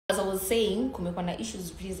As I was saying, kumekuwa na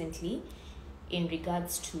issues recently in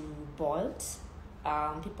regards to Bolt.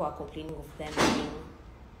 People are complaining of them being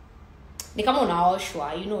ni kama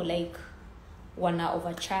unaoshwa, you know, like wanna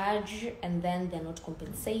overcharge and then they're not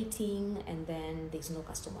compensating and then there's no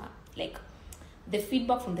customer. Like the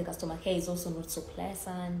feedback from the customer care is also not so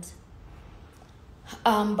pleasant.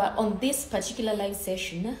 But on this particular live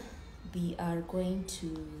session, we are going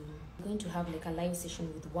to have like a live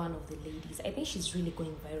session with one of the ladies. I think she's really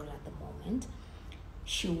going viral at the moment.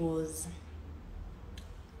 She was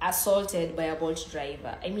assaulted by a Bolt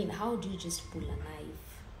driver. I mean, how do you just pull a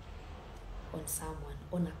knife on someone,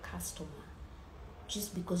 on a customer,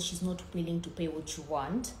 just because she's not willing to pay what you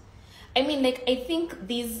want? I mean, like, I think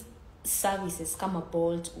these services, come a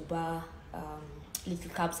Bolt, Uber,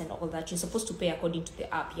 little cabs and all that, you're supposed to pay according to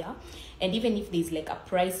the app, yeah? And even if there's like a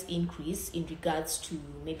price increase in regards to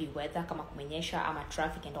maybe weather, kama kumenyesha, ama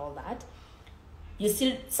traffic and all that, you're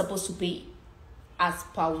still supposed to pay as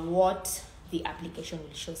per what the application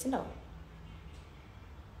will show. So now,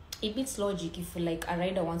 it beats logic if like a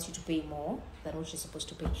rider wants you to pay more than what you're supposed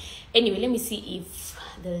to pay. Anyway, let me see if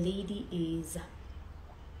the lady is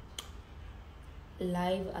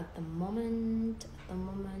live at the moment.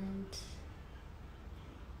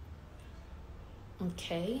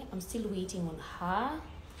 Okay, I'm still waiting on her.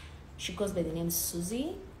 She goes by the name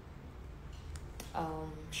Susie.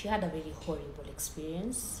 She had a very horrible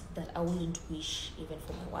experience that I wouldn't wish even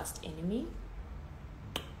for my worst enemy.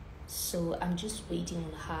 So I'm just waiting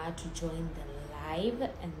on her to join the live,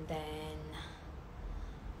 and then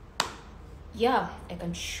yeah, I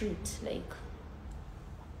can shoot. Like,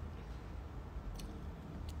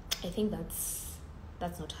 I think that's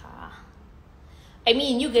not her. I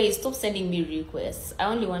mean, you guys, stop sending me requests. I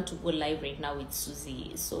only want to go live right now with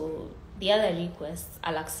Susie. So the other requests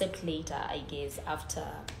I'll accept later, I guess, after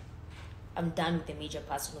I'm done with the major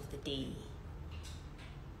person of the day.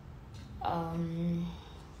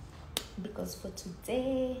 Because for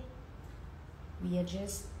today, we are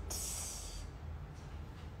just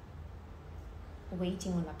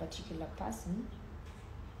waiting on a particular person.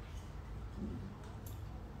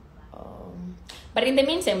 But in the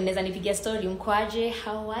meantime, neza nipigia story. Mkwaje,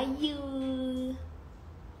 how are you?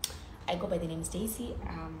 I go by the name Stacy.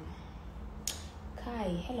 Kai,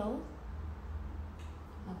 hello.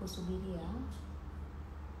 Nakusubiria.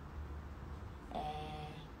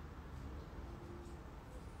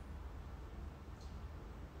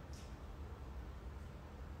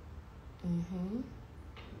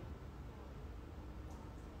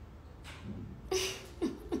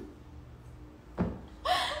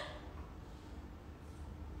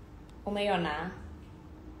 Umeiona?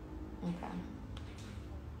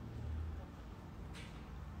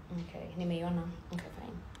 Okay, nimeiona. Okay,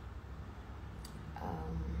 fine.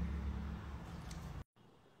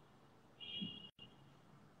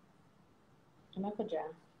 Umekuja?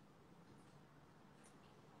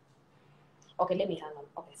 Okay, let me hang on.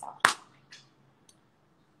 Okay, so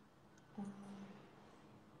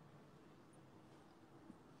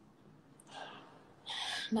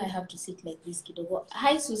now I have to sit like this kidogo.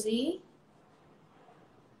 Hi, Susie.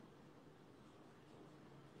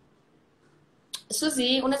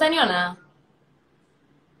 Susie, unaweza niona?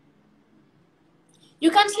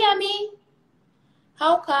 You can't hear me?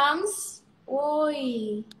 How comes?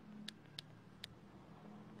 Oi.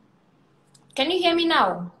 Can you hear me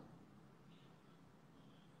now?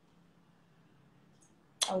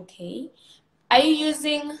 Okay. Are you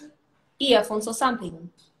using earphones or something?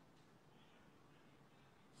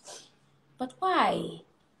 But why?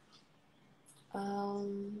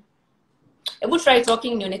 Ebu try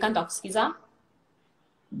talking nionekana nitakusikiza.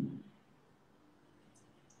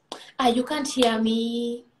 You can't hear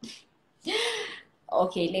me.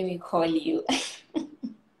 Okay, let me call you.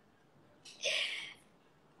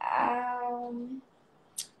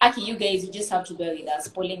 Aki, you guys, you just have to bear with us.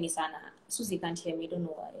 Pole ni sana. Susie can't hear me. Don't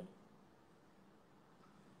know why.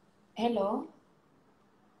 Hello?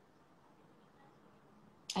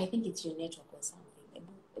 I think it's your network or something.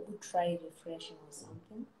 Ebu try refreshing or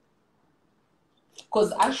something.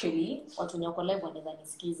 Because actually, watu wenye wako live wanaweza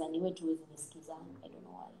nisikiza. Niwe tuwezi nisikiza. I don't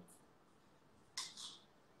know why.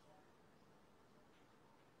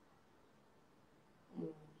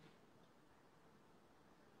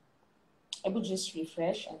 I would just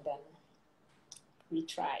refresh and then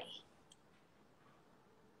retry.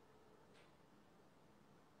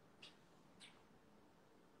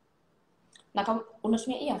 Na kama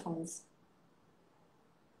unatumia earphones?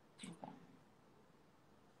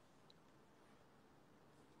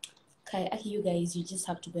 Okay, you guys, you just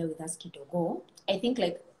have to bear with us kidogo. I think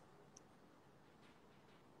like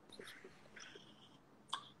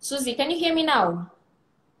Susie, can you hear me now?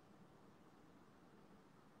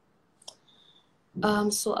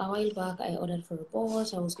 So a while back, I ordered for a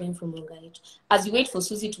boss. I was going from Rongai. As you wait for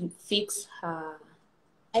Susie to fix her...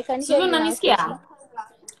 I can Susie, hear you now, unanisikia?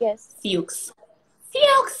 Susie. Yes. Fuchs.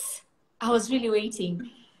 Fuchs! I was really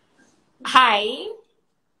waiting. Hi,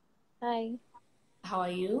 Hi. how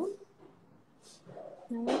are you?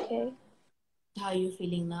 I'm okay. How are you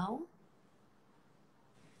feeling now?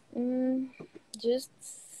 Just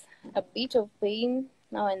a bit of pain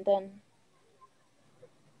now and then.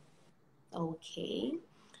 Okay.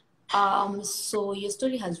 So your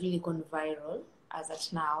story has really gone viral as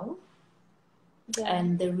at now. Yeah.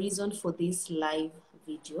 And the reason for this live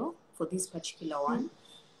video, for this particular one,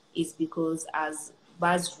 is because as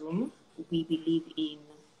Buzzroom, we believe in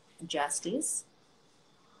justice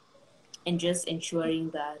and just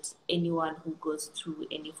ensuring that anyone who goes through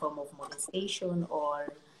any form of molestation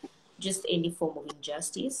or just any form of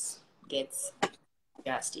injustice gets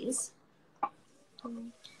justice.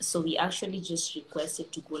 So we actually just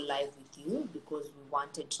requested to go live with you because we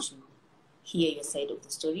wanted to hear your side of the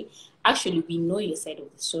story. Actually, we know your side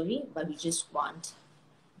of the story, but we just want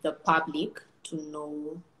the public to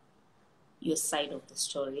know your side of the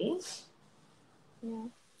story. Yeah.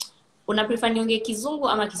 Una prefer niongee Kizungu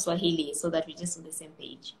ama Kiswahili so that we're just on the same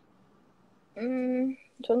page?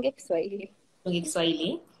 Tuongee Kiswahili. Niongee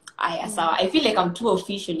Kiswahili? Aya, sawa. I feel like I'm too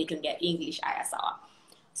official nikiongea English. Aya, sawa.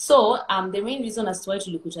 So, the main reason as to why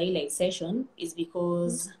tulikuta hii live session is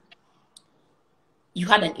because you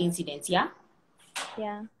had an incident, yeah?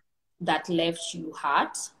 Yeah. That left you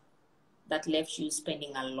hurt, that left you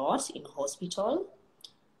spending a lot in hospital,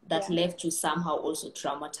 that left you somehow also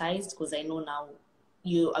traumatized, because I know now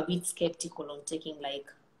you're a bit skeptical on taking like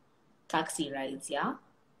taxi rides, yeah?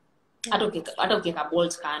 I don't get a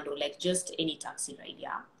Bolt candle, like just any taxi ride,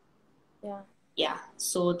 yeah? Yeah. Yeah.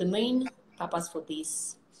 So the main purpose for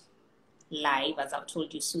this live, as I've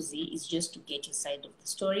told you, Susie, is just to get your side of the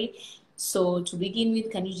story. So to begin with,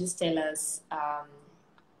 can you just tell us,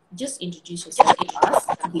 just introduce yourself to us,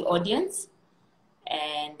 to the audience,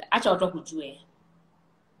 and acha watu wakujue,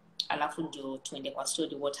 alafu ndio tuende kwa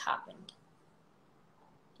story what happened.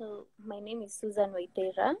 So my name is Susan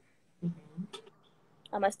Waithera.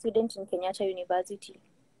 I'm a student in Kenyatta University.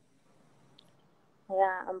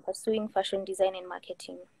 Yeah, I'm pursuing fashion design and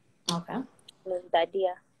marketing. Okay. With that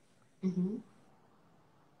year.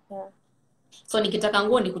 Yeah. So nikitaka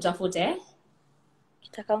nguo nikutafute?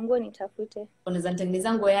 Kitaka nguo nitafute. Unaweza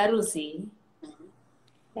nitengeneza nguo ya harusi?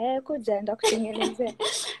 Kuja ndakutengenezea.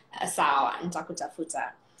 Sawa,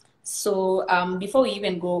 nitakutafuta. So before we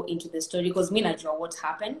even go into the story, because me najua what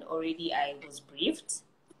happened already, I was briefed.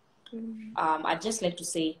 I'd just like to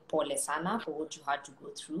say pole sana for what you had to go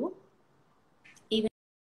through. Even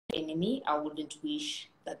enemy, I wouldn't wish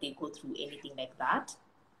that they go through anything like that.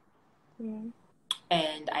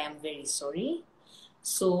 And I am very sorry.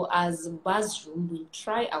 So as Buzzroom, we'll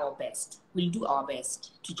try our best. We'll do our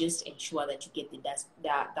best to just ensure that you get the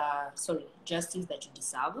justice that you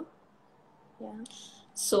deserve. Yeah.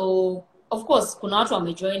 So, of course, kuna watu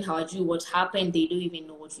wamejoin, hawajui what happened. They don't even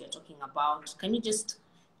know what we are talking about. Can you just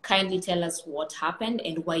kindly tell us what happened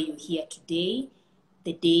and why you're here today,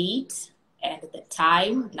 the date and the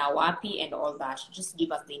time, na wapi and all that? Just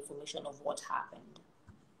give us the information of what happened.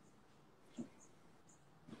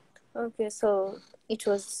 Okay, so it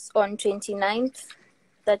was on 29th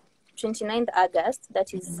August,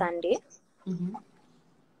 that is Sunday.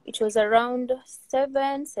 It was around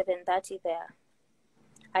 7:30 there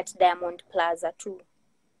at Diamond Plaza 2.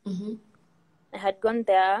 I had gone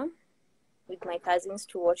there with my cousins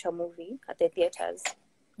to watch a movie at the theaters.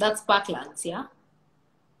 That's Parklands, yeah?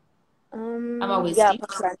 Yeah,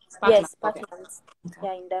 Parklands. Yes, Parklands. Okay.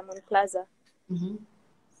 Yeah, in Diamond Plaza.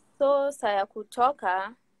 So saya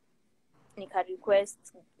kutoka nika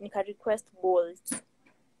request Bolt,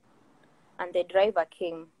 and the driver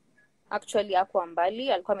came. Actually hakuwa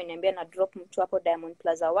mbali, alikuwa ameniambia na drop mtu hapo Diamond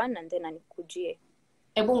Plaza 1 and then anikujie.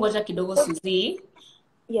 Hebu ngoja kidogo Suzy.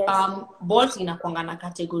 Yes. Bolt inakuanga na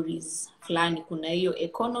categories fulani. Kuna hiyo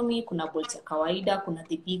economy, kuna Bolt ya kawaida, kuna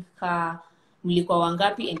the big car. Mlikuwa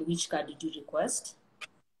wangapi and which car did you request?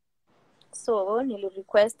 So nili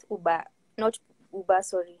request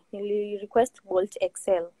nili request Bolt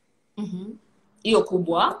XL. Hiyo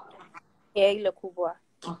kubwa? Ile kubwa.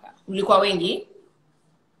 Okay. Mlikuwa wengi?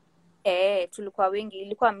 Tulikuwa wengi.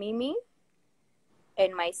 Ilikuwa mimi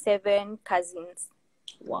and my 7 cousins.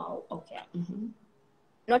 Wow, okay.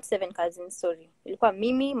 Not 7 cousins, sorry. Ilikuwa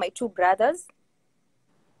mimi, my 2 brothers,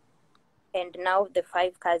 and now the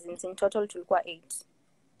 5 cousins. In total tulikuwa 8.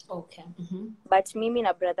 Okay. But mimi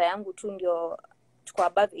na brother yangu tu ndio tuko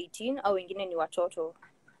above 18 au wengine ni watoto.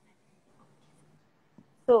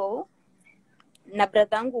 So na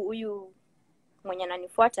brother yangu huyu mwenye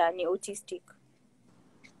ananifuata ni autistic.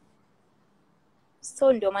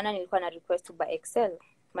 So ndio maana nilikuwa na request Uber XL.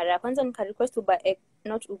 Mara ya kwanza nika request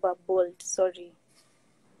not Uber, Bolt, sorry.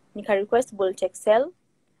 Nika request Bolt XL.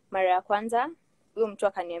 Mara ya kwanza huyo mtu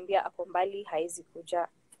akaniambia ako mbali haizi kuja.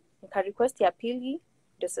 Nika request ya pili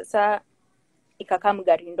ndio sasa ikakaa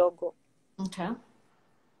gari ndogo. Okay.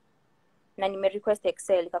 Na nime request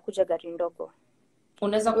XL ikakuja gari ndogo.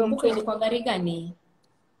 Unaweza kumbuka ilikuwa gari gani?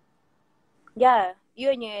 Yeah,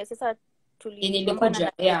 hiyo yenye sasa tuligombana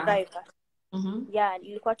na driver. Yeah,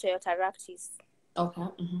 ilikuwa Toyota Raptis. Okay.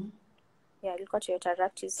 Yeah, ilikuwa Toyota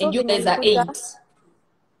Raptis. So and you guys are 8?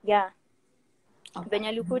 Yeah. Okay. Venye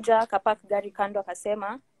alikuja akapark gari kando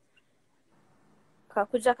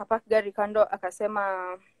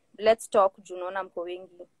akasema let's talk juu naona mko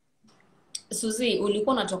wengi. Suzy,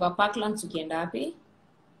 ulikuwa unatoka Parklands ukienda wapi?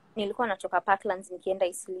 Nilikuwa natoka Parklands nikienda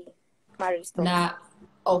Eastleigh, Maristow.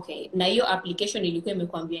 Okay. Na hiyo application ilikuwa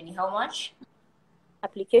imekuambia ni how much?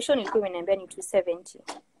 Application ilikuwa imeniambia ni 270.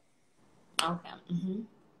 Okay.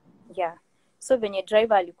 Yeah. So venye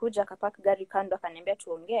driver alikuja akapark gari kando akaniambia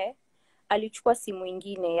tuongee, alichukua simu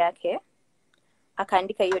ingine yake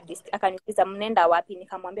akaandika hiyo akaniuliza mnenda wapi,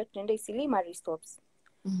 nikamwambia tunaenda Eastleigh Maristow.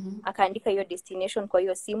 Akaandika hiyo destination kwa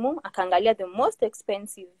hiyo simu, akaangalia the most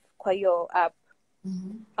expensive kwa hiyo app.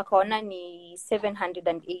 Akaona ni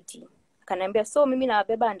 780. Akaniambia so mimi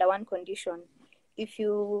nawabeba under one condition, if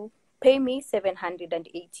you pay me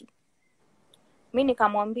 780. Mimi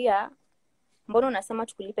nikamwambia mbona unasema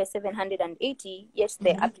tukulipe 780 yet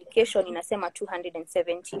the application inasema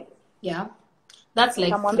 270? Yeah, that's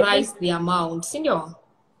like thrice the amount, si ndio?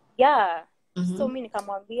 Yeah. So mimi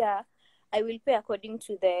nikamwambia I will pay according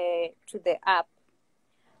to the app.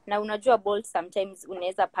 Na unajua Bolt sometimes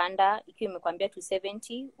unaweza panda ikiwa imekwambia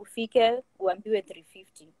 270 ufike uambiwe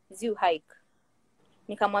 350 ziu hike.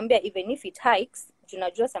 Nikamwambia even if it hikes,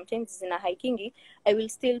 unajua sometimes zina hikingi, I will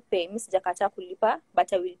still pay. Mimi sijakataa kulipa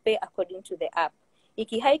but I will pay according to the app.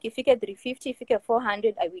 Iki hike ifike 350 ifike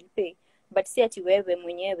 400 I will pay, but si ati wewe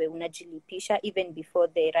mwenyewe unajilipisha even before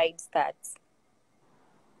the ride starts.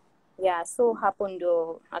 Yeah, so hapo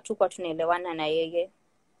ndo hatukuwa tunaelewana na yeye.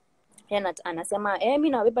 Yeye anasema mimi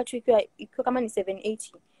nawabeba tu ikiwa kama ni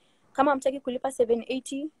 780. Kama mtaki kulipa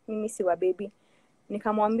 780 mimi si wa baby.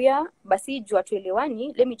 Nikamwambia basi jua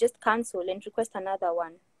tuelewani, let me just cancel and request another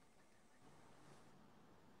one.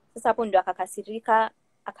 Sasa hapo ndo akakasirika,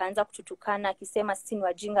 akaanza kututukana akisema sisi ni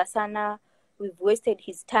wajinga sana, we've wasted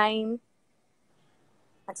his time.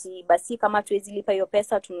 Ati basi kama tuwezi lipa hiyo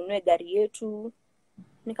pesa tununue gari yetu.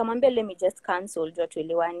 Nikamwambia let me just cancel jua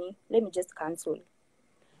tuelewani, let me just cancel.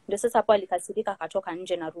 Ndio sasa hapo alikasirika akatoka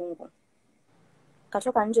nje na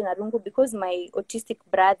rungu because my autistic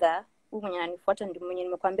brother huyu mwenye ananifuata ndio mwenye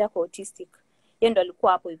nimekuambia kwa autistic. Yeye ndo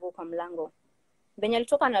alikuwa hapo hivyo kwa mlango. Benye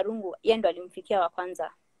alitoka na rungu, yeye ndo alimfikia wa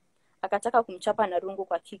kwanza. Akataka kumchapa na rungu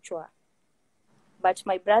kwa kichwa. But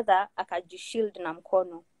my brother akajishield na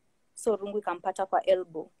mkono. So rungu ikampata kwa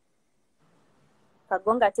elbow.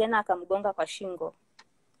 Kagonga tena akamgonga kwa shingo.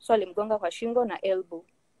 So alimgonga kwa shingo na elbow.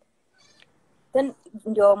 Then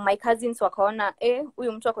ndio my cousins wakaona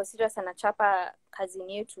huyu mtu ako serious anachapa cousin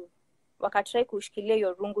yetu. Wakatry kushikilia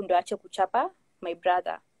hiyo rungu ndio aache kuchapa my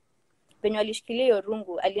brother. When alishikilia hiyo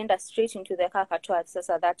rungu alienda straight into the car akatoa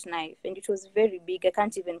sasa that knife, and it was very big. I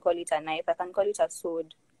can't even call it a knife, I can call it a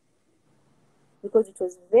sword because it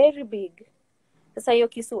was very big. Sasa hiyo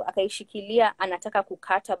kisu akaishikilia anataka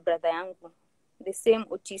kukata brother yangu, the same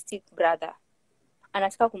autistic brother,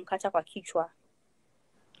 anataka kumkata kwa kichwa.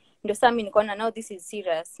 Ndio sasa mimi nikaona now this is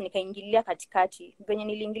serious, nikaingilia katikati. Venye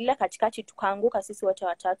niliingilia katikati tukaanguka sisi wote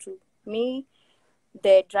watatu, me,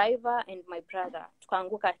 the driver and my brother.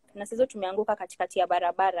 Tukaanguka na sisi tumeanguka katikati ya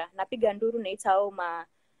barabara. Napiga nduru naita hao ma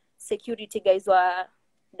security guys wa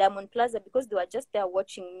Diamond Plaza because they were just there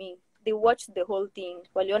watching me. They watched the whole thing.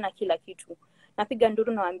 Waliona kila kitu. Napiga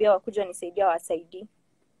nduru nawaambia wakuja nisaidia wasaidie.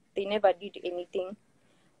 They never did anything.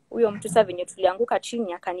 Huyo mtu sasa venye tulianguka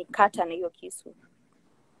chini akanikata na hiyo kisu.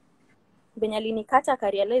 Venye alinikata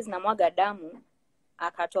akarealize na mwaga damu,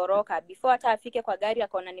 akatoroka. Before hata afike kwa gari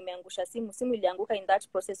akaona nimeangusha simu. Simu ilianguka in that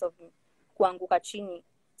process of kuanguka chini.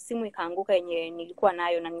 Simu ikaanguka yenye nilikuwa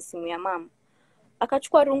nayo na ni simu ya mama.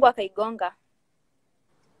 Akachukua rungu akaigonga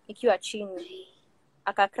ikiwa chini.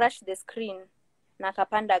 Crash the screen na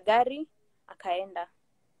akapanda gari akaenda.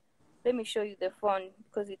 Let me show you the phone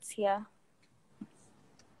because it's here.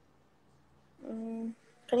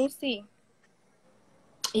 Can you see?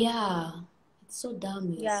 Yeah, it's so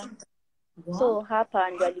damaged. Yeah. Wow. So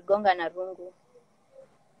hapa ndio aligonga na rungu.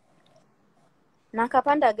 Na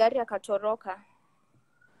akapanda gari akatoroka.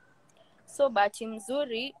 So bahati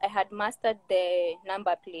mzuri I had mastered the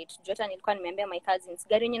number plate. Jota nilikuwa nimeambia my cousins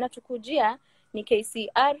gari yenye natukujia ni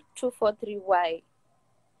KCR 243Y.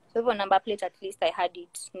 So hivyo number plate at least I had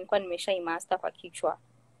it. Nilikuwa nimeshaimaster kwa kichwa.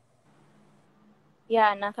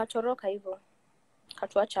 Yeah, na akatoroka hivyo.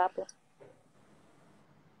 Katuacha hapo.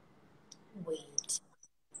 Wait.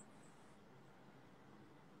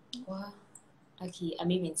 Wow. Okay,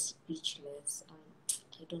 I'm even speechless.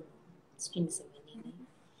 I don't know. It's been so many.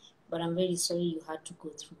 But I'm very sorry you had to go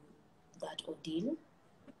through that ordeal.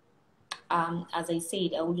 As I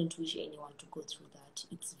said, I wouldn't wish anyone to go through that.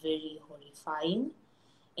 It's very horrifying.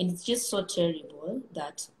 And it's just so terrible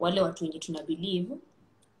that wale watu wenye tuna believe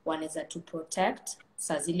wanaweza to protect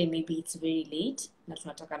saa zile maybe it's very late na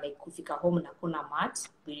tunataka like kufika home na kuna mat,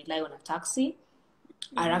 we rely on a taxi,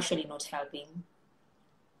 are actually not helping.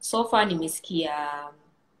 So far nimesikia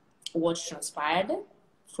what transpired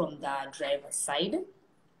from the driver's side.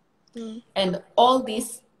 And all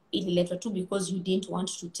this ililetwa tu because you didn't want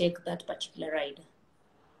to take that particular ride.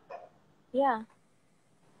 Yeah.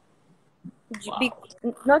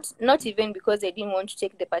 Wow. Not even because I didn't want to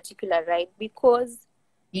take the particular ride, because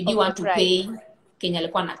you didn't want to pay Kenya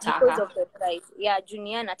alikuwa anataka. Because of the price. Yeah,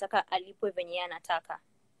 Junior anataka alipwe venye anataka.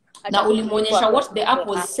 Na ulimuonyesha what the app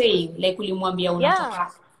was saying, like ulimwambia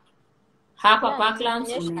unataka hapa Parklands,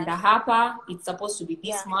 unaenda hapa, it's supposed to be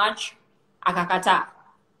this much, akakataa.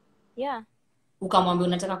 Yeah. Ukamwambia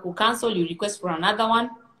unataka kucancel, you request for another one,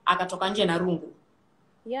 akatoka nje na rungu.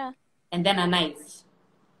 Yeah. And then a knife.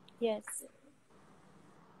 Yes.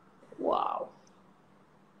 Wow.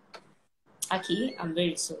 Aki, I'm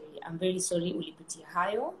very sorry ulipitia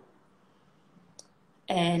hayo.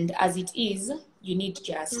 And as it is, you need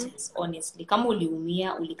justice, honestly. Kama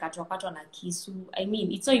uliumia, ulikatwa na kisu. I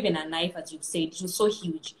mean, it's not even a knife, as you said. It was so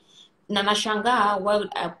huge. Na nashangaa why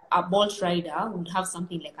a Bolt rider would have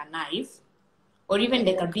something like a knife, or even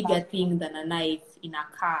like a bigger thing than a knife in a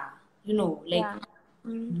car. You know, like,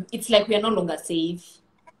 it's like we are no longer safe.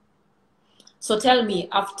 So tell me,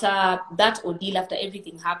 after that ordeal, after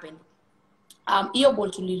everything happened, hiyo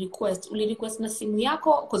Bolt ulirequest na simu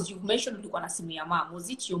yako, because you've mentioned ulikuwa na simu ya mom. Was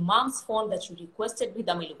it your mom's phone that you requested with,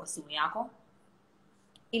 ama ilikuwa simu yako?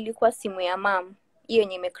 Ilikuwa simu ya mom. Hiyo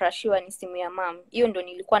yenye imecrashiwa ni simu ya mom. Hiyo ndo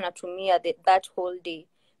nilikuwa natumia that whole day,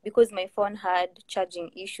 because my phone had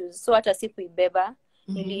charging issues. So hata sikuibeba,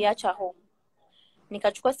 niliacha home.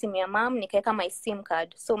 Nikachukua simu ya mom, nikaeka my SIM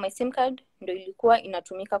card. So my SIM card ndo ilikuwa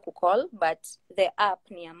inatumika kucall, but the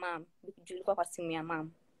app ni ya mom. Ilikuwa kwa simu ya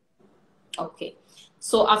mom. Okay.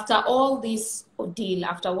 So after all this ordeal,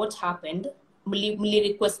 after what happened, mli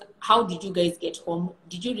request, how did you guys get home?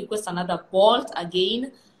 Did you request another Bolt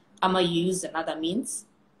again, ama you use another means?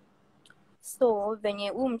 So venye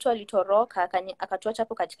huyu mtu alitoroka akatuacha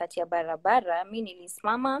hapo katikati ya barabara, mimi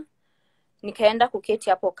nilisimama nikaenda kuketi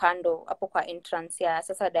hapo kando, hapo kwa entrance ya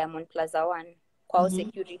sasa Diamond Plaza 1 kwa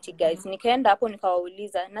security guys. Nikaenda hapo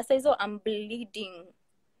nikawauliza, na sasa hizo I'm bleeding.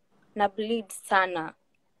 Na bleed sana.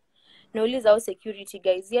 Nauliza security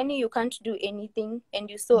guys, yani you can't do anything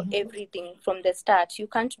and you saw everything from the start. You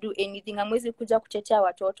can't do anything. Hamwezi kuja kutetea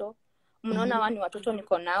watoto. Mnaona wani watoto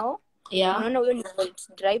niko nao. Yeah. Mnaona huyo ni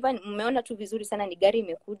Bolt driver. Mmeona tu vizuri sana ni gari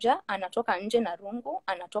imekuja, anatoka nje na rungu,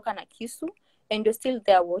 anatoka na kisu, and you're still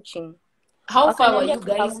there watching. How far were you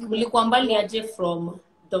guys? Mlikuwa mbali aje from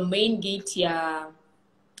the main gate ya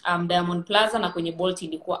Diamond Plaza na kwenye Bolt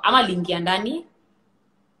ilikuwa, ama liingia ndani?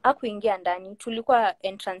 Hakuingia ndani. Tulikuwa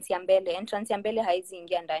entrance ya mbele. Entrance ya mbele haizi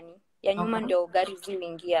ingia ndani. Ya nyuma ndio gari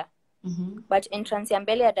ziingia. But entrance ya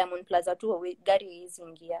mbele ya Diamond Plaza tu gari hizi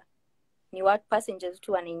ingia. Ni watu passengers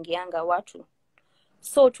tu wanaingianga watu.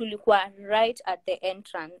 So tulikuwa right at the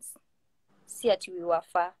entrance. Si ati we were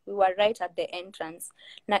far. We were right at the entrance.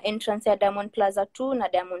 Na entrance ya Diamond Plaza 2 na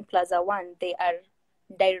Diamond Plaza 1, they are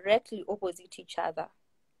directly opposite each other.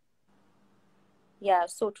 Yeah,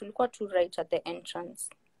 so tulikuwa tu right at the entrance.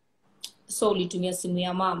 So ulitumia simu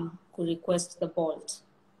ya mom ku request the Bolt?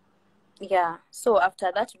 Yeah, so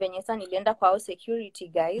after that venye sasa nilienda kwa security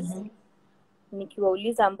guys.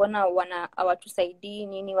 Nikiwauliza mbona hawatusaidii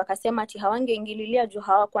nini, wakasema ati hawangeingililia juu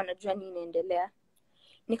hawakuwa wanajua nini inaendelea.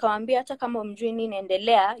 Nikamwambia hata kama mjui nini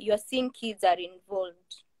inaendelea, you are seeing kids are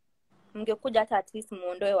involved. Mngekuja hata at least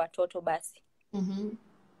muondoe watoto basi.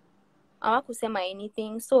 Hawakusema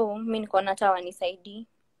anything, so mimi nikaona hata wanisaidii.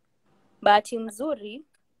 Bahati mzuri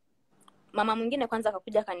mama mwingine kwanza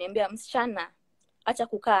akakuja akaniambia, msichana acha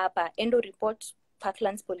kukaa hapa, endo report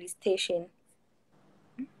Parklands police station.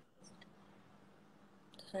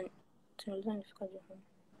 Tunaweza nifika home.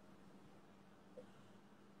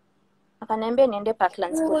 Akaniambia niende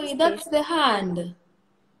Parklands police Oi, that's station. the hand.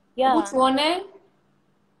 Yeah. Which one, eh?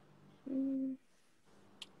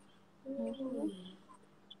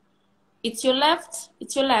 It's your left?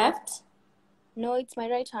 It's your left? No, it's my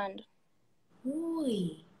right hand.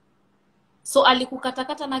 Oi. So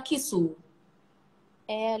alikukatakata na kisu?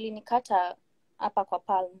 Alinikata hapa kwa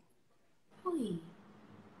palm. Oi.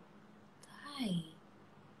 Hai.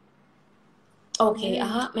 Okay,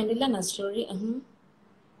 maendelea na story.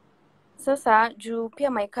 Sasa juu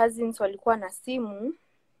pia my cousins walikuwa na simu,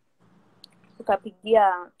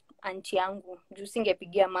 tukapigia aunti yangu. Juu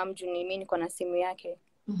singepigia mam juu mimi niko na simu yake.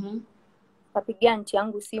 Tukapigia aunti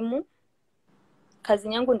yangu simu.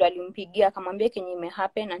 Cousin yangu ndo alimpigia akamwambia kenye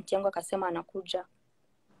imehappen, aunti yangu akasema anakuja.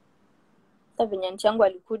 Sasa venye aunti yangu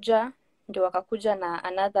alikuja, ndio wakakuja na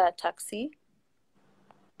another taxi.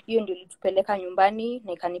 Hiyo ndio ilitupeleka nyumbani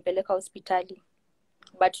na ikanipeleka hospitali.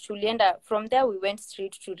 But tulienda from there, we went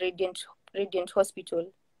straight to Radiant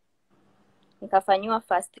Hospital. Nikafanyiwa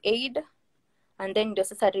first aid, and then ndio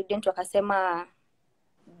sasa Radiant wakasema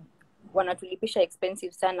wanatulipisha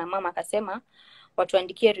expensive sana. Mama akasema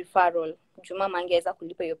watuandikie referral juu mama angeweza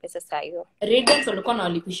kulipa hiyo pesa saa hiyo. Radiant walikuwa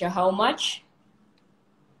wanawalipisha how much?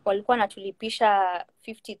 Walikuwa natulipisha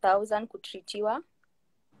 50,000 kutritiwa,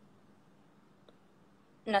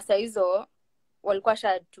 na saa hizo walikuwa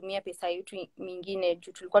shatumia pesa yetu mingine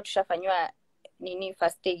juu tulikuwa tushafanywa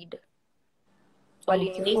first aid.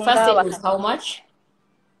 Walinifunga. First aid was how much?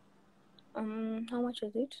 How much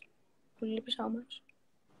was it? Tulipisha how much?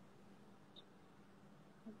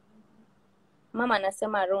 Mama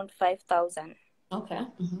anasema around 5,000. Okay.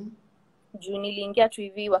 Juu niliingia tu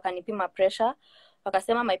hivi wakanipima pressure,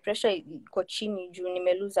 wakasema my pressure iko chini juu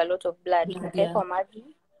lose a lot of blood.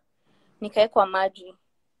 Nikaekwa maji.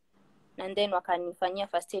 And then wakanifanyia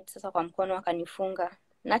first aid sasa kwa mkono, wakanifunga.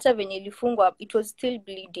 Na hata venye ilifungwa, it was still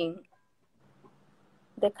bleeding.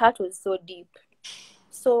 The cut was so deep.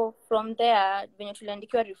 So from there, venye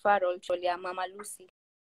tuliandikiwa referral ya Mama Lucy.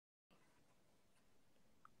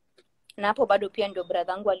 Na hapo bado pia ndio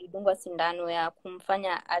brother yangu alidungwa sindano ya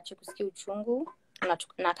kumfanya aache kusikia uchungu,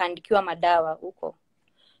 na akaandikiwa madawa huko.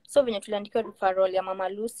 So venye tuliandikiwa referral ya Mama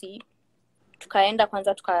Lucy, tukaenda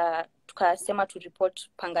kwanza tukasema to report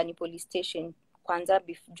Pangani police station kwanza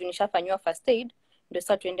juu nishafanywa first aid, ndio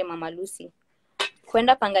sasa tuende Mama Lucy.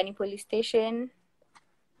 Kwenda Pangani police station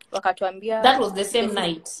wakatuambia that was the same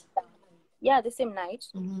night. Yeah, the same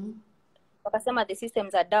night. Wakasema the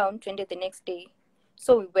systems are down, tuende the next day.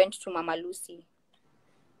 So we went to Mama Lucy.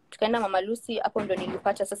 Tukaenda Mama Lucy, hapo ndo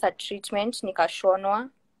nilipata sasa treatment, nikashonwa.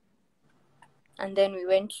 And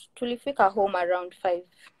then tulifika home around 5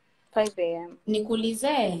 a.m.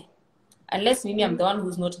 Nikuulize, unless maybe I'm the one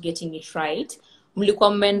who's not getting it right, mlikuwa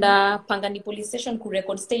mmeenda Pangani police station ku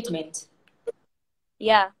record statement?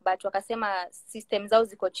 Yeah, but wakasema system zao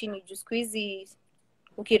ziko chini juu siku hizi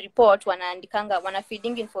ukireport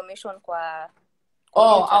wanafeeding information kwa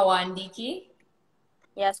hawaandiki?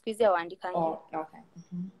 Yeah, siku hizi hawaandikangi. Okay.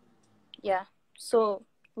 Yeah, so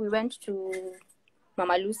we went to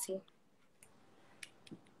Mama Lucy.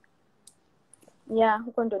 Yeah,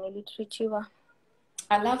 huko ndo nilitreatiwa.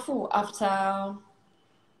 Alafu after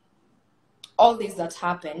all this that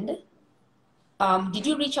happened, did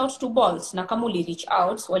you reach out to Bolt? Na kama uli reach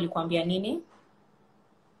out, walikuambia nini?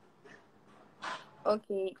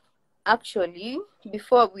 Okay, actually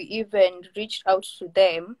before we even reached out to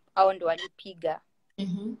them, hao ndo walipiga.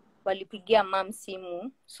 Walipigia mom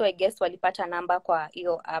simu, so I guess walipata namba kwa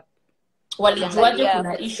hiyo app. Walijuaje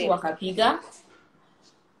kuna issue wakapiga?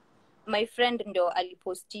 My friend ndo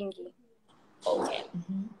alipostingi. Okay.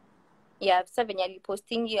 Yeah, sasa venye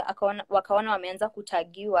alipostingi wakaona wameanza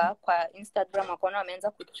kutagiwa kwa Instagram, wakaona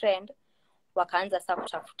wameanza kutrend, wakaanza sasa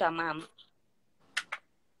kutafuta mom.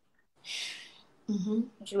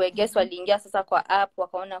 Juu I guess waliingia sasa kwa app,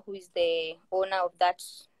 wakaona who is the owner of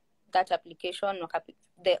that application,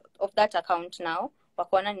 of that account now,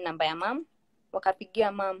 wakaona ni namba ya mom,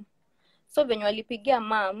 wakapigia mom. So venye walipigia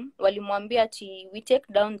mom, walimwambia ati we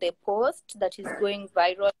take down the post that is going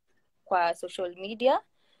viral kwa social media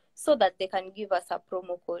so that they can give us a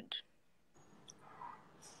promo code.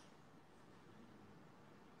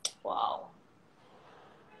 Wow.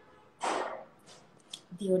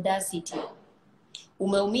 The audacity.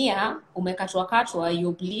 Umeumia, umekatwa,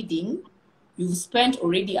 you're bleeding, you've spent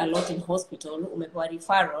already a lot in hospital, umepewa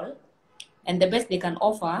referral, and the best they can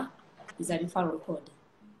offer is a referral code.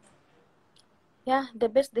 Yeah, the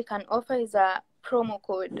best they can offer is a promo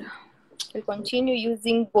code. We continue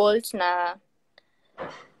using Bolt na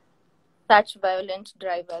such violent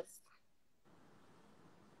drivers.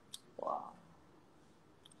 Wow.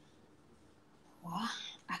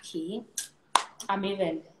 Okay, I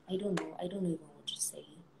don't know even what to say.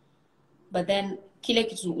 But then kile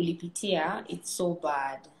kitu ulipitia, it's so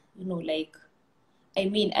bad, you know, like, I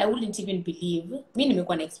mean, I wouldn't even believe. Me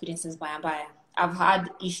nimekuwa na experiences mbaya. I've had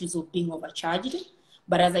issues of being overcharged,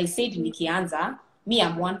 but as I said nikianza, me,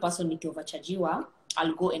 I'm one person overchargiwa,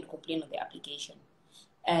 I'll go and complain on the application,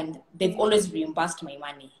 and they've always reimbursed my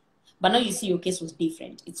money. But now you see your case was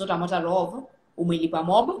different. It's not a matter of umelipa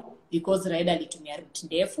mob because rider alitumia route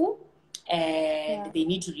ndefu and they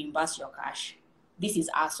need to reimburse your cash. This is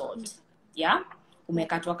assault. Yeah?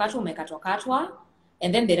 Umekatwa,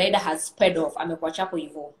 and then the rider has sped off. Amekuacha hapo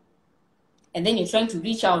hivyo. And then you're trying to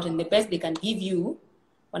reach out, and the best they can give you,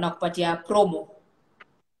 wanakupatia promo.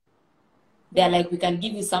 They're like, we can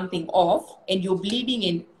give you something off, and you're bleeding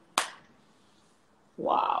in.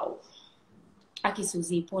 Wow. Aki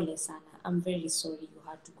Suzy, pole sana. I'm very sorry you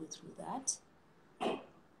had to go through that.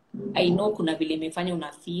 I know kuna vile imefanya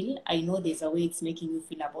una feel. I know there's a way it's making you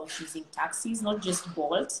feel about using taxis, not just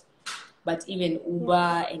Bolt, but even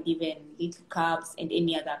Uber and even little cabs and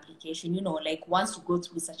any other application. You know, like once you go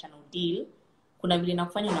through such an ordeal, kuna vile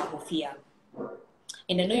inakufanya unahofia.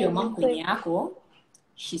 And I know your mom kwenye yako,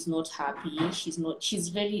 she's not happy. She's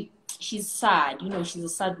sad. You know, she's a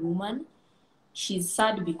sad woman. She's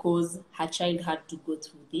sad because her child had to go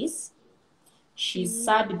through this. She's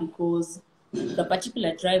sad because the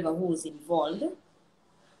particular driver who was involved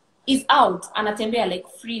is out, anatembea like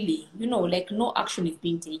freely, you know, like no action is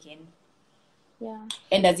being taken. Yeah.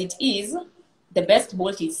 And as it is, the best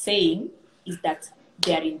Bolt is saying is that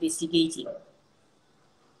they are investigating.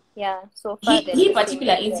 Yeah, so far He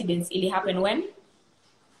particular incidents, it happened when?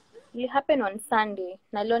 It happened on Sunday,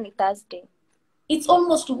 na leo ni Thursday. It's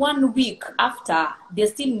almost 1 week after, they're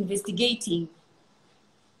still investigating.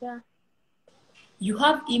 Yeah. You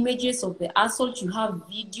have images of the assault, you have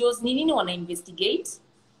videos. Ni nini wana investigate?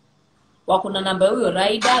 Wako na namba huyo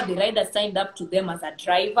rider, the rider signed up to them as a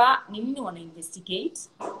driver. Ni nini wana investigate?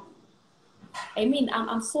 I mean,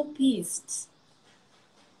 I'm so pissed.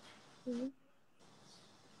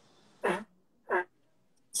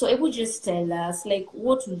 So it would just tell us, like,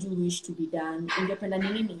 what would you wish to be done? Ungependa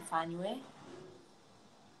nini nifanywe?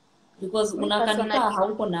 Because unakanuka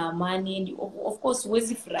hauko na amani, and of course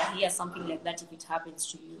huwezi furahia something like that if it happens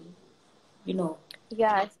to you, you know.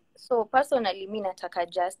 Yeah, so personally mi nataka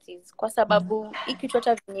justice kwa sababu hiki kitu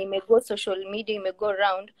hata venye imego social media imego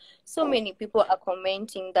around, so many people are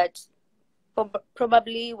commenting that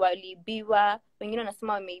probably waliibiwa, wengine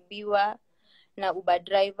wanasema wameibiwa na Uber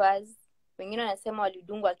drivers, wengine wanasema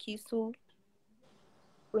walidungwa kisu,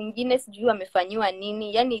 wengine sijui wamefanyiwa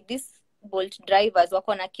nini. Yani this Bolt drivers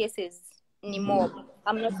wako na cases ni mob.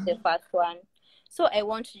 I'm not the first one. So I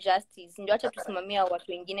want justice. Ndio hata tusimamia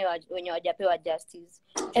watu wengine wenye wajapewa justice.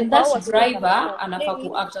 And that driver anafaa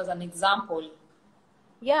ku act as an example.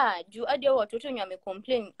 Yeah, juu hadi hao watu wenye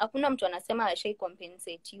wamecomplain, hakuna mtu anasema ashai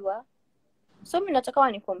compensatiwa. So mimi nataka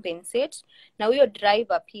wani compensate na huyo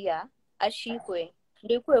driver pia ashikwe.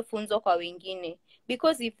 Ndio ikuwe funzo kwa wengine,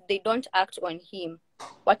 because if they don't act on him,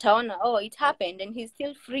 wataona, oh, it happened and he's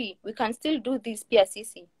still free, we can still do this pia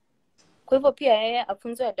sisi. Kwa hivyo pia yeye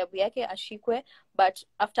afunzwe adabu yake, ashikwe, but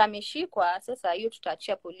after ameshikwa sasa hiyo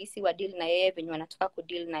tutaachia polisi wa deal na yeye venye wanataka ku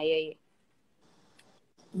deal na yeye.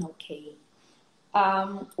 Okay.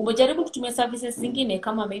 Umejaribu kutumia services zingine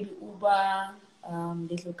kama maybe Uber,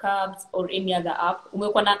 little cabs or any other app?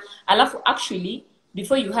 Umekuwa na, alafu actually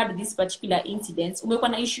before you had this particular incident, umekuwa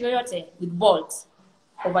na issue yoyote with Bolt?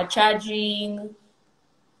 Overcharging?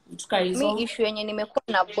 Mi issue yenye nimekuwa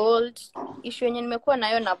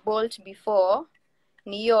nayo na Bolt before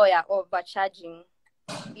ni hiyo ya overcharging.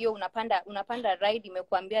 Hiyo unapanda ride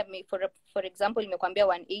imekuambia for example imekuambia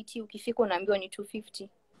 180, ukifika unaambiwa ni 250.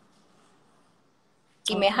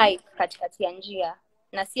 Hike katikati ya njia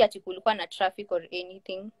na si ati kulikuwa na traffic or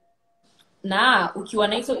anything. Na ukiwa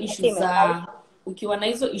na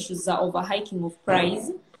hizo issues za overhiking of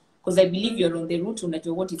price, because I believe you're on the route,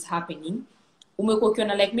 unajua what is happening. Umekuwa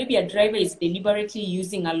ukiona like maybe a driver is deliberately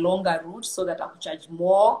using a longer route so that akucharge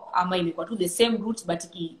more, ama imekuwa tu the same route but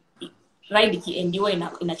ride ikiendiwa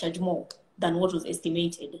ina charge more than what was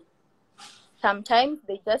estimated. Sometimes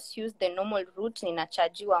they just use the normal route na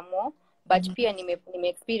inachargewa more, but pia nime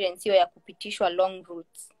experience hiyo ya kupitishwa long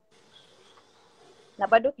routes. Na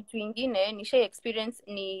bado kitu ingine nisha experience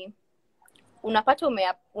ni unapata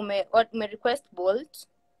ume request Bolt,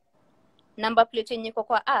 number plate yenye iko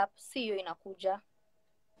kwa app si hiyo inakuja.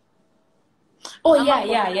 Oh yeah.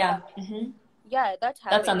 Yeah, that happens.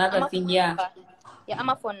 That's another thing, yeah. Yeah,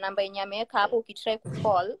 ama phone number yenye ameweka hapo ukitry ku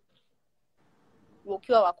call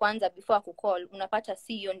ukiwa wa kwanza before akucall, unapata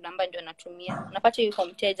si hiyo namba ndio anatumia. Unapata yuko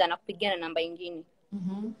mteja na kupigia na namba nyingine.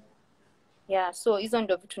 Yeah, so hizo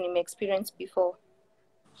ndio vitu nime experience before.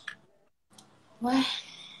 Well,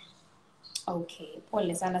 okay,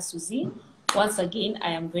 pole sana Suzy. Once again,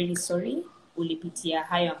 I am very sorry ulipitia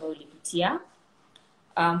hayo ambayo ulipitia.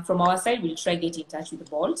 From our side, we'll try get in touch with the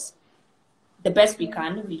Bolt. The best we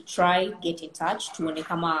can, we'll try get in touch tuone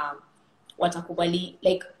kama watakubali.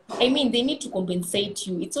 Like, I mean, they need to compensate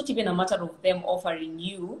you. It's not even a matter of them offering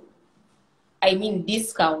you, I mean,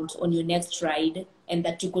 discount on your next ride and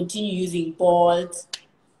that you continue using Bolt.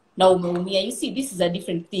 Now, you see, this is a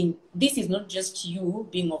different thing. This is not just you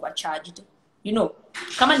being overcharged. You know,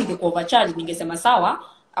 kama ningekuwa overcharged, ningesema sawa,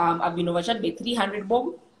 I've been overcharged by 300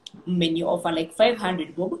 bob, when you offer like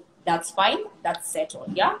 500 bob, that's fine, that's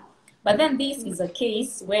settled, yeah? But then this is a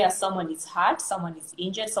case where someone is hurt, someone is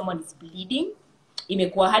injured, someone is bleeding,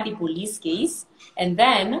 imekuwa hadi police case, and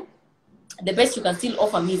then the best you can still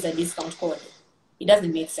offer me is a discount code. It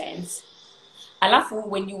doesn't make sense. Alafu,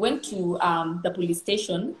 when you went to the police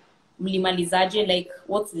station, mlimalizaje, like,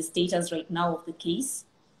 what's the status right now of the case?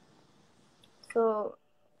 So,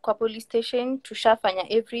 kwa police station, tushafanya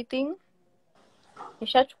everything.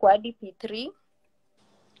 Nishachukua hadi P3.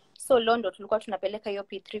 So, Londo tulikuwa tunapeleka hiyo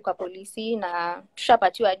P3 kwa polisi na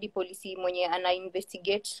tushapatiwa hadi polisi mwenye ana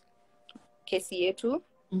investigate kesi yetu.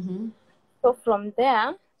 So, from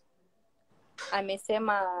there,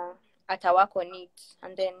 amesema atawako on it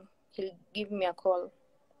and then he'll give me a call.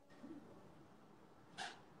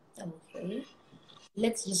 Okay.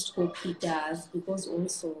 Let's just hope he does, because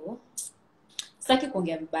also saki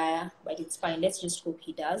kuongea vibaya, but it's fine. Let's just hope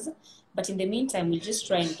he does. But in the meantime, we'll just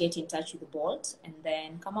try and get in touch with the Bolt, and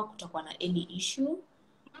then kama kutakuwa na any issue,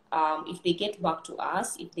 if they get back to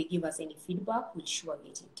us, if they give us any feedback, we'll sure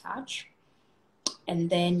get in touch. And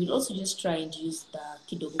then we'll also just try and use the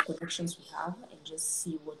Kidogo connections we have and just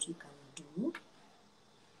see what we can do.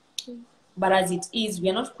 But as it is, we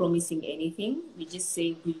are not promising anything. We just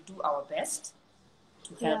say we'll do our best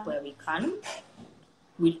to help where we can.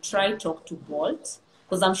 We'll try talk to Bolt,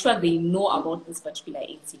 because I'm sure they know about this particular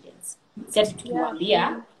incident. Sasa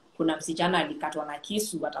tukiwaambia kuna msichana alikatwa na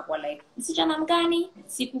kisu, watakuwa like, msichana mgani,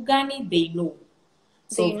 siku gani, they know.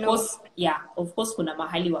 So of course, of course kuna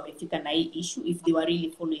mahali wamefika na hii issue if they were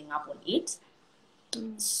really following up on it.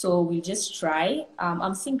 So we'll just try.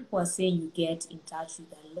 I'm seeing people are saying you get in touch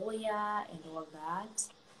with a lawyer and all that.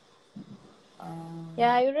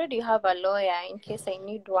 Yeah, I already have a lawyer in case I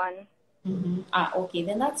need one. Okay,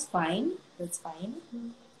 then that's fine. That's fine.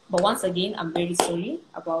 But once again, I'm very sorry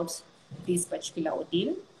about this particular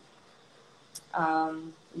ordeal.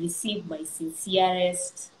 Receive my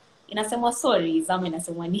sincerest. Inasemwa sorry, zamu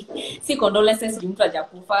inasemwa ni. Si condolences mtu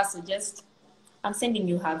hajakufa, so just I'm sending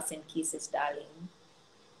you hugs and kisses, darling.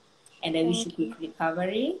 And I wish you quick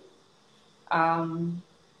recovery.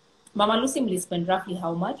 Mama Lucy will spend roughly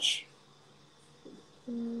how much?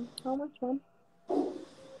 How much, Mom?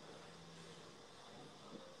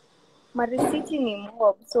 My receipt ni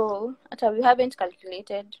mob, so we haven't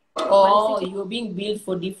calculated. Oh, you're being billed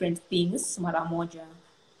for different things, mara moja.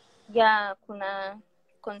 Yeah, kuna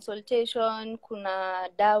consultation, kuna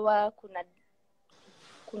dawa,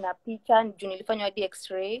 kuna picha, juu nilifanywa hadi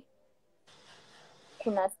x-ray,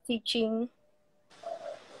 kuna stitching.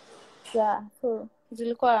 Yeah, so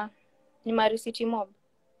zilikuwa ni my receipt mob.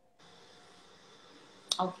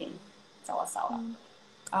 Okay, sawa.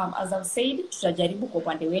 As I've said, tutajaribu kwa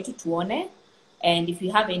upande wetu tuone, and if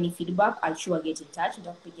you have any feedback, I'll sure get in touch.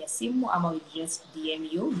 Nitakupigia simu ama we'll just DM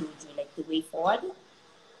you, we'll do like the way forward.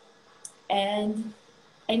 And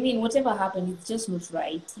I mean, whatever happened, it's just not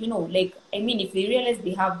right. You know, like, I mean, if they realize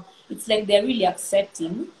they have, it's like they're really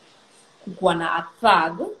accepting kukuwa na a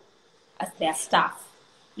thug as their staff.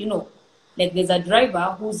 You know, like there's a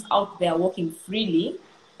driver who's out there walking freely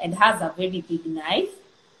and has a very big knife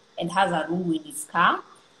and has a room in his car,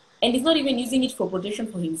 and he's not even using it for protection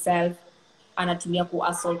for himself, anatumia ku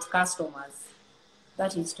assault customers.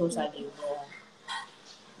 That is totally wrong.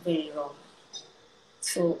 Very wrong.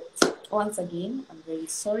 So once again, I'm very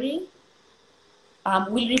sorry.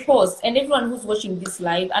 We'll repost, and everyone who's watching this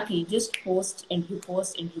live, actually just post and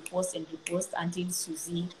repost and repost and repost until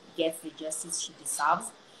Suzy gets the justice she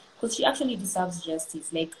deserves, because she actually deserves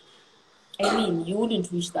justice. Like, I mean, you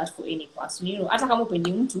wouldn't wish that for any person, you know. Hata kama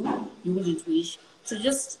upendi mtu, you wouldn't wish. So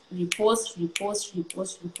just repost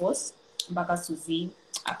mpaka Suzy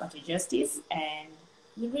apate justice, and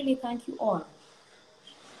we really thank you all.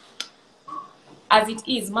 As it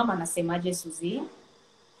is, mama anasemaje Suzy?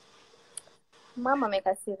 Mama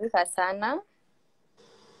amekasirika sana.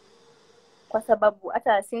 kwa sababu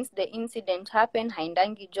hata since the incident happened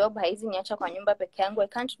haindangi job, haizi niacha kwa nyumba peke yangu. I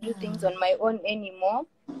can't do things on my own anymore.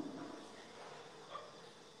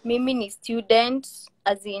 Mimi ni student,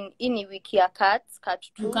 as in ini wiki ya cut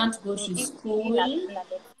 2. You can't go to school. Na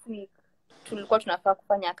next week tulikuwa tunafaa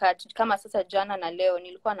kufanya cut. Kama sasa jana na leo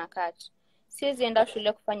nilikuwa na cut. Siwezi enda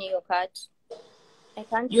shule kufanya hiyo cut. I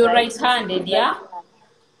can't. You're right-handed, yeah?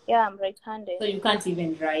 Yeah, I'm right-handed. So you can't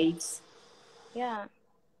even write. Yeah.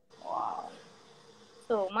 Wow.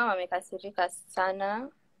 So mama amekasirika sana,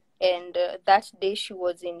 and that day she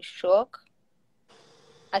was in shock.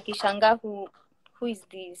 Akishanga who is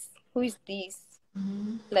this?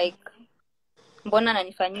 Like, mbona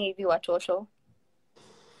ananifanyia hivi watoto?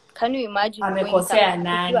 Can you imagine amekosea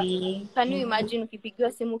nani? Can you imagine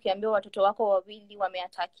ukipigiwa simu ukiambiwa watoto wako wawili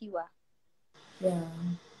wameatakiwa?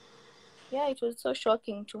 Yeah, it was so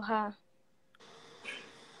shocking to her.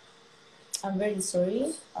 I'm very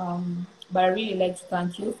sorry, but I really like to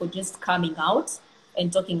thank you for just coming out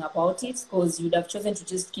and talking about it, because you'd have chosen to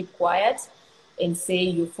just keep quiet and say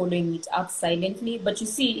you're following it up silently. But you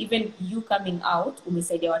see, even you coming out,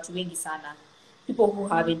 umesaidia watu wengi sana. People who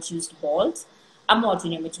haven't used Bolt, ama watu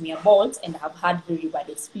wenye wametumia Bolt and have had very bad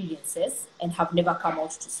experiences and have never come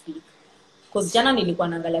out to speak. Because jana nilikuwa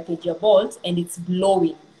naangalia page ya Bolt and it's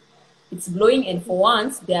blowing. It's blowing, and for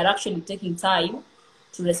once, they are actually taking time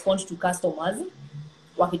to respond to customers.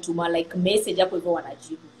 Wakituma like message hapo hivyo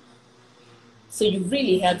wanajibu. So you've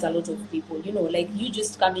really helped a lot of people, you know, like you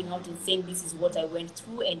just coming out and saying this is what I went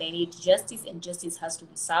through and I need justice and justice has to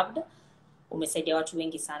be served. Umesaidia watu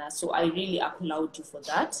wengi sana. So I really applaud you for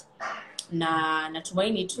that. Na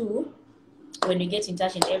natumaini tu when you get in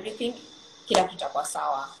touch and everything, kila kitu kitakuwa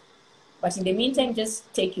sawa. But in the meantime,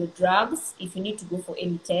 just take your drugs. If you need to go for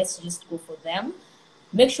any tests, just go for them.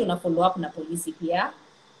 Make sure na follow up na polisi pia.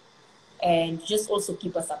 And just also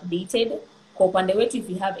keep us updated. Kwa upande wetu, if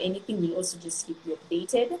you have anything, we'll also just keep you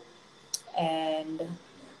updated. And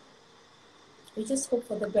we just hope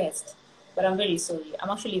for the best. But I'm very sorry.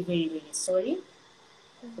 I'm actually very, very sorry.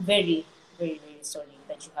 Very, very, very sorry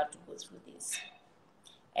that you had to go through this.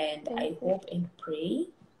 And I hope and pray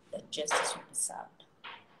that justice will be served.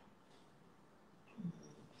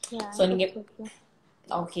 Yeah. So,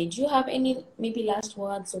 okay, do you have any maybe last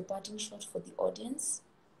words or parting shots for the audience?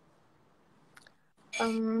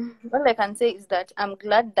 All I can say is that I'm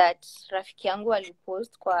glad that rafiki yangu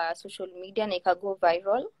alipost kwa social media na ikago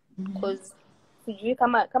viral, because sijui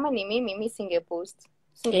kama ni mimi singepost,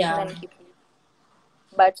 singeshinda nikipost.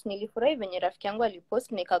 But nilifurahi venye rafiki yangu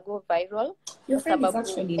alipost na ikago viral. Your friend is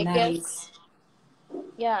actually nice.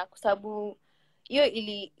 Yeah, kwa sababu hiyo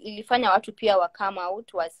ilifanya watu pia wa come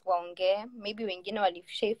out waongee. Maybe wengine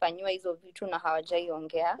walishaifanyiwa hizo vitu na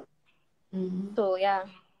hawajaiongea. So yeah,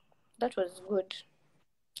 that was good.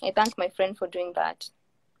 I thank my friend for doing that.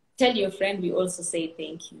 Tell your friend we also say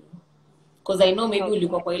thank you. Because I know maybe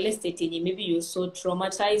ulikuwa kwa ile state yenye maybe you're so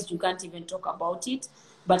traumatized you can't even talk about it.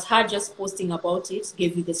 But her just posting about it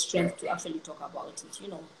gave you the strength to actually talk about it, you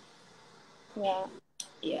know. Yeah.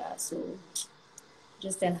 Yeah, so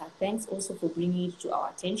just tell her thanks also for bringing it to our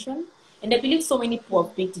attention. And I believe so many people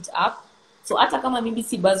have picked it up. So hata kama maybe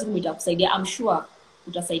si Bazoom itakusaidia, I'm sure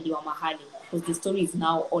utasaidiwa mahali. Because the story is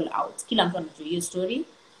now all out. Kila mtu anajua hiyo story.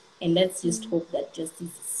 And let's just hope that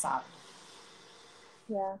justice is served.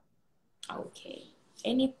 Yeah. Okay.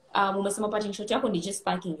 Any umesema parting shot yako ni just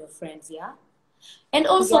thanking your friends, yeah? And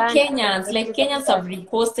also Kenyans, like Kenyans have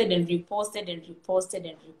reposted and reposted and reposted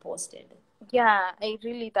and reposted. Yeah, I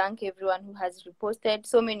really thank everyone who has reposted.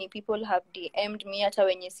 So many people have DM'd me hata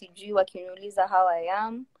wenye sijui wakiniuliza how I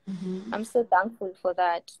am. I'm so thankful for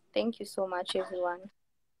that. Thank you so much, everyone.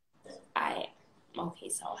 Okay,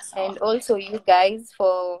 sawa. And also you guys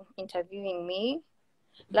for interviewing me.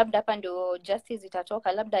 Labda hapa ndio justice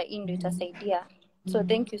itatoka, labda hii ndio itasaidia. So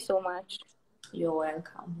thank you so much. You're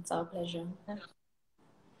welcome. It's our pleasure.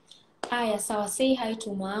 Aya, sawa. Say hi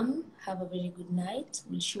to mom. Have a very good night.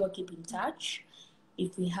 We'll sure keep in touch.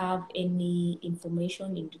 If we have any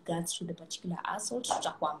information in regards to the particular assault,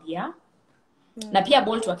 tutakwambia. Na pia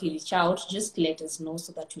Bolt reach out, just let us know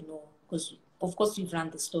so that we know. Because of course we've run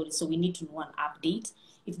the story, so we need to know an update.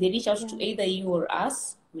 If they reach out to either you or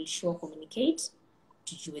us, we'll sure communicate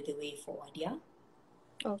to you the way forward, yeah?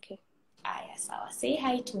 Okay. Aya, sawa. Say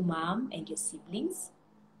hi to mom and your siblings.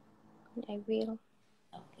 I will.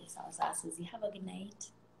 Okay, sawa, Susie. Have a good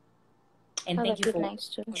night. And have thank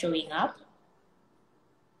you for showing up.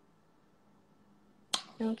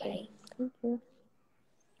 Okay. Bye. Thank you.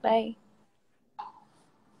 Bye.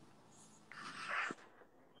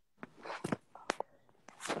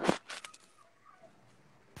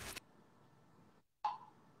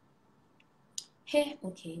 Hey,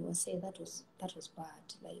 okay, we'll say that was bad.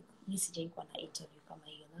 Like, mi sijaikuwa na interview kama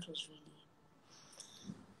hiyo. That was really,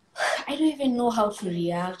 I don't even know how to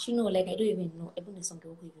react. You know, like I don't even know.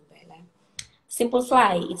 Simple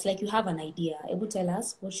Fly, it's like you have an idea. Ebu tell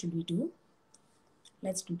us, what should we do?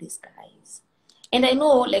 Let's do this, guys. And I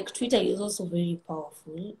know, like, Twitter is also very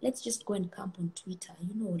powerful. Let's just go and camp on Twitter.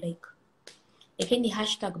 You know, like any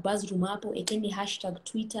hashtag Buzzroom hapo, any hashtag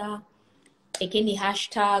Twitter, any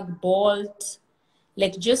hashtag Bolt.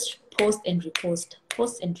 Like, just post and repost.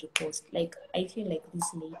 Post and repost. Like, I feel like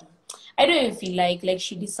this lady, I don't even feel like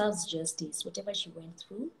she deserves justice. Whatever she went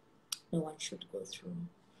through, no one should go through.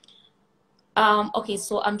 Okay,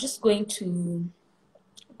 so I'm just going to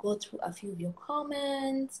go through a few of your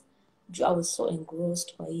comments. I was so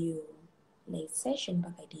engrossed by your late session,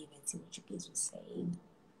 but I didn't even see what you guys were saying.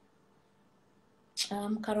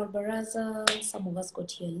 Carol Baraza, some of us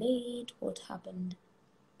got here late. What happened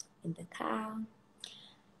in the car?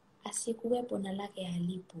 Asikuwepo na lake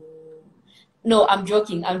halipo. No, I'm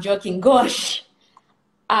joking. Gosh.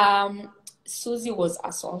 Susie was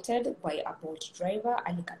assaulted by a Bolt driver,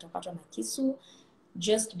 alikatwakatwa na kisu,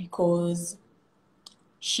 just because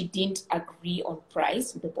she didn't agree on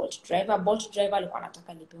price with the Bolt driver. Bolt driver alikuwa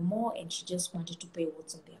anataka lipe more, and she just wanted to pay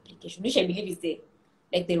what's on the application, which I believe is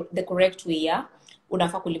the correct way. Yeah,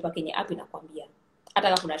 unafaa kulipa kenye app inakwambia. Hata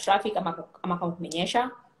kama kuna traffic ama kama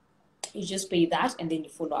kumenyesha, you just pay that and then you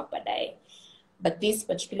follow up baadaye. But this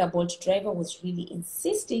particular Bolt driver was really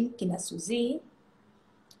insisting kina Susie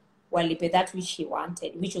walipe that which he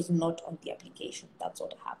wanted, which was not on the application. That's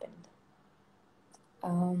what happened.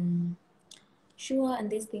 Sure, and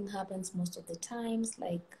this thing happens most of the times.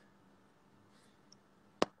 Like,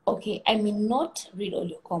 okay, I may not read all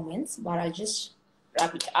your comments, but I'll just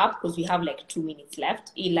wrap it up because we have like 2 minutes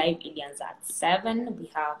left. Live ends at 7. We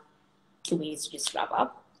have 2 minutes to just wrap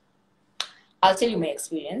up. I'll tell you my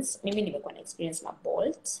experience. Maybe nimekuwa na experience na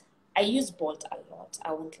Bolt. I use Bolt a lot.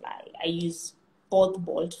 I won't lie. I use both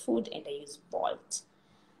Bolt Food and I use Bolt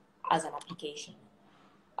as an application.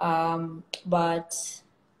 But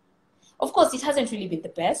of course, it hasn't really been the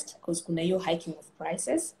best because kuna hiyo hiking of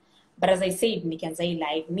prices. But as I said, nikianza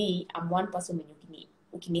live, I'm one person when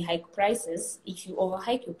ukini hike prices. If you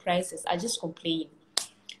overhike your prices, I just complain.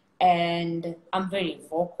 And I'm very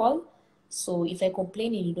vocal. So if I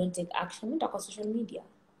complain and you don't take action, talk on social media.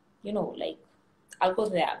 You know, like, I'll go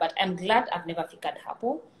there. But I'm glad I've never figured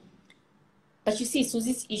hapo. But you see,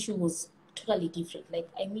 Susie's issue was totally different. Like,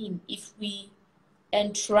 I mean, if we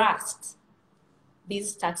entrust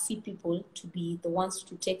these taxi people to be the ones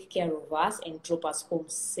to take care of us and drop us home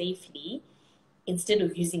safely, instead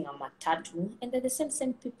of using a matatu, and they're the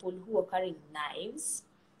same people who are carrying knives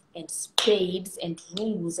and spades and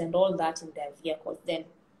rules and all that in their vehicles, then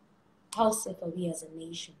how safe are we as a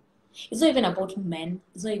nation? It's not even about men.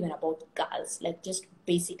 It's not even about girls. Like, just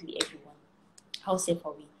basically everyone. How safe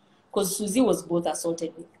are we? Because Susie was both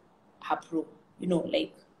assaulted with her bro. You know,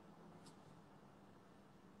 like,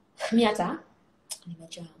 miata,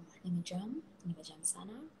 nimejam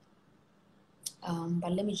sana.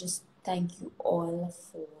 But let me just thank you all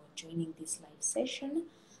for joining this live session.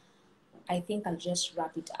 I think I'll just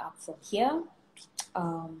wrap it up from here.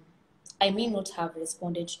 I may not have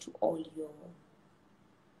responded to all your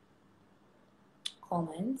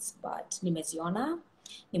comments, but nimeziona.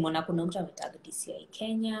 Nimeona kuna mtu ametag DCI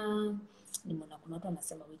Kenya. Nimeona kuna mtu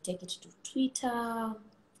anasema we take it to Twitter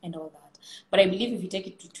and all that. But I believe if you take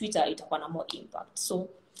it to Twitter, itakuwa na more impact. So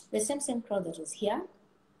the same crowd that was here,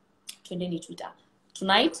 twendeni Twitter.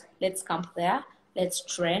 Tonight, let's camp there. Let's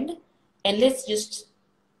trend. And let's just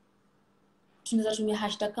tunaweza tumia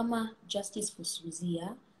hashtag kama justice for Susie,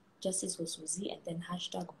 yeah? Justice for Susie, and then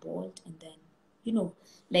hashtag Bolt, and then, you know,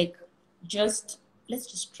 like, let's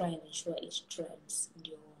just try and ensure it trends in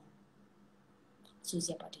your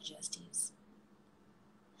Susie apate justice.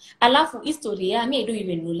 Alafu history, yeah, me I don't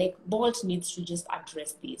even know, like, Bolt needs to just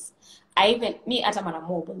address this. Me hata mara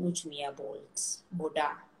moja nimetumia Bolt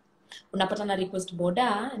boda. Unapata na request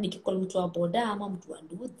boda, nikicall mtu wa boda ama mtu wa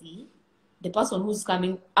nduthi, the person who's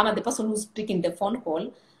coming, ama the person who's picking the phone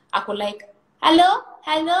call, ako like, hello,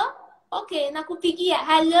 okay, nakupigia,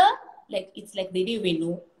 hello. Like, it's like they don't even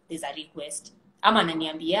know there's a request. Ama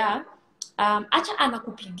ananiambia, acha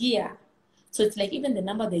anakupigia. So it's like even the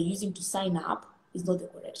number they're using to sign up is not the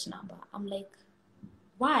correct number. I'm like,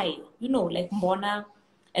 why? You know, like, mbona?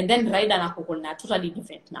 And then rider anakukol na totally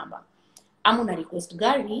different number. Ama una request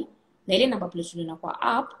gari, na ile number plate uliona kwa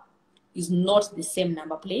app is not the same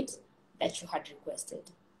number plate that you had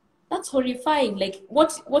requested. That's horrifying. Like,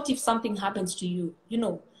 what if something happens to you, you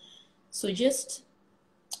know? So just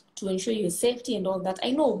to ensure your safety and all that,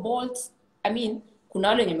 I know Bolt I mean, kuna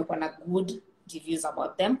wale wenye wamekuwa na good reviews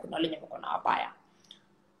about them, kuna wale wenye wamekuwa na wabaya.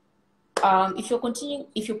 If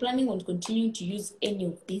you're planning on continuing to use any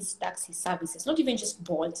of these taxi services, not even just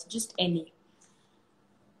Bolt, just any,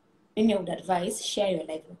 I would advise share your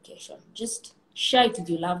live location. Just share it with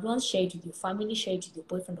your loved ones, share it with your family, share it with your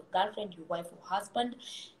boyfriend or girlfriend, your wife or husband,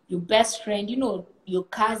 your best friend, your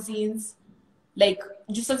cousins. Like,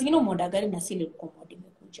 just as modagari na sile mkomodi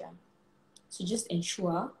mekuja. So just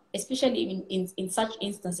ensure, especially in such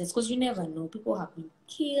instances, because you never know, people have been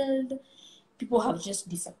killed, people have just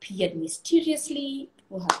disappeared mysteriously,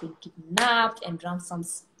 people have been kidnapped, and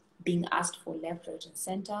ransoms being asked for left, right, and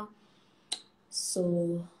center.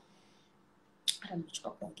 So,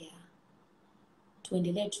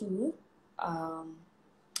 tuendelee tu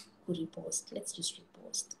repost. Let's just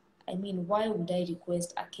repost. I mean, why would I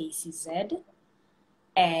request a KCZ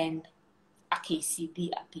and a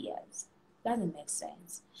KCB appears? Doesn't make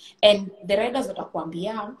sense. And the riders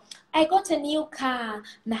watakwambia, I got a new car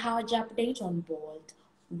na hawaja update on Bolt.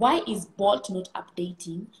 Why is Bolt not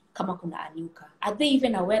updating kama kuna a new car? Are they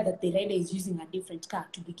even aware that the rider is using a different car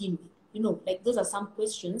to begin with? Like those are some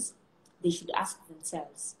questions they should ask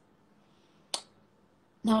themselves.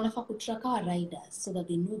 Na wanafaa kutrack our riders so that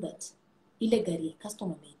they know that ile gari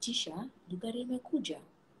customer ameitisha ndio gari imekuja.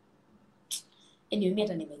 Anyway, mimi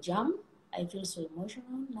hata nimejam. I feel so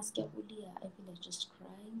emotional. Nasikia kulia. I feel like just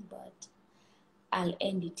crying, but I'll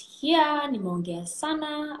end it here. Nimeongea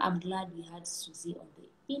sana. I'm glad we had Suzy on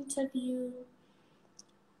the interview.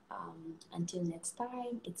 Until next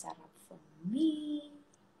time, it's a wrap from me.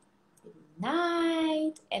 Good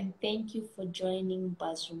night, and thank you for joining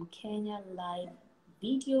Buzzroom Kenya live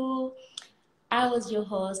video. I was your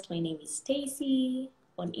host. My name is Stacy.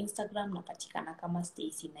 On Instagram, napatikana kama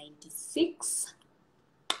Stacy96.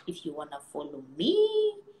 If you wanna follow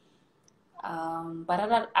me, but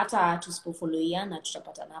hata tusipofollowiana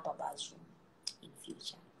tutapatana hapa Buzzroom in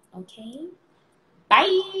future. Okay,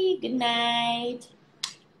 bye, good night.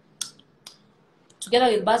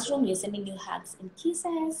 Together with Buzzroom, we're sending you hugs and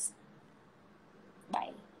kisses.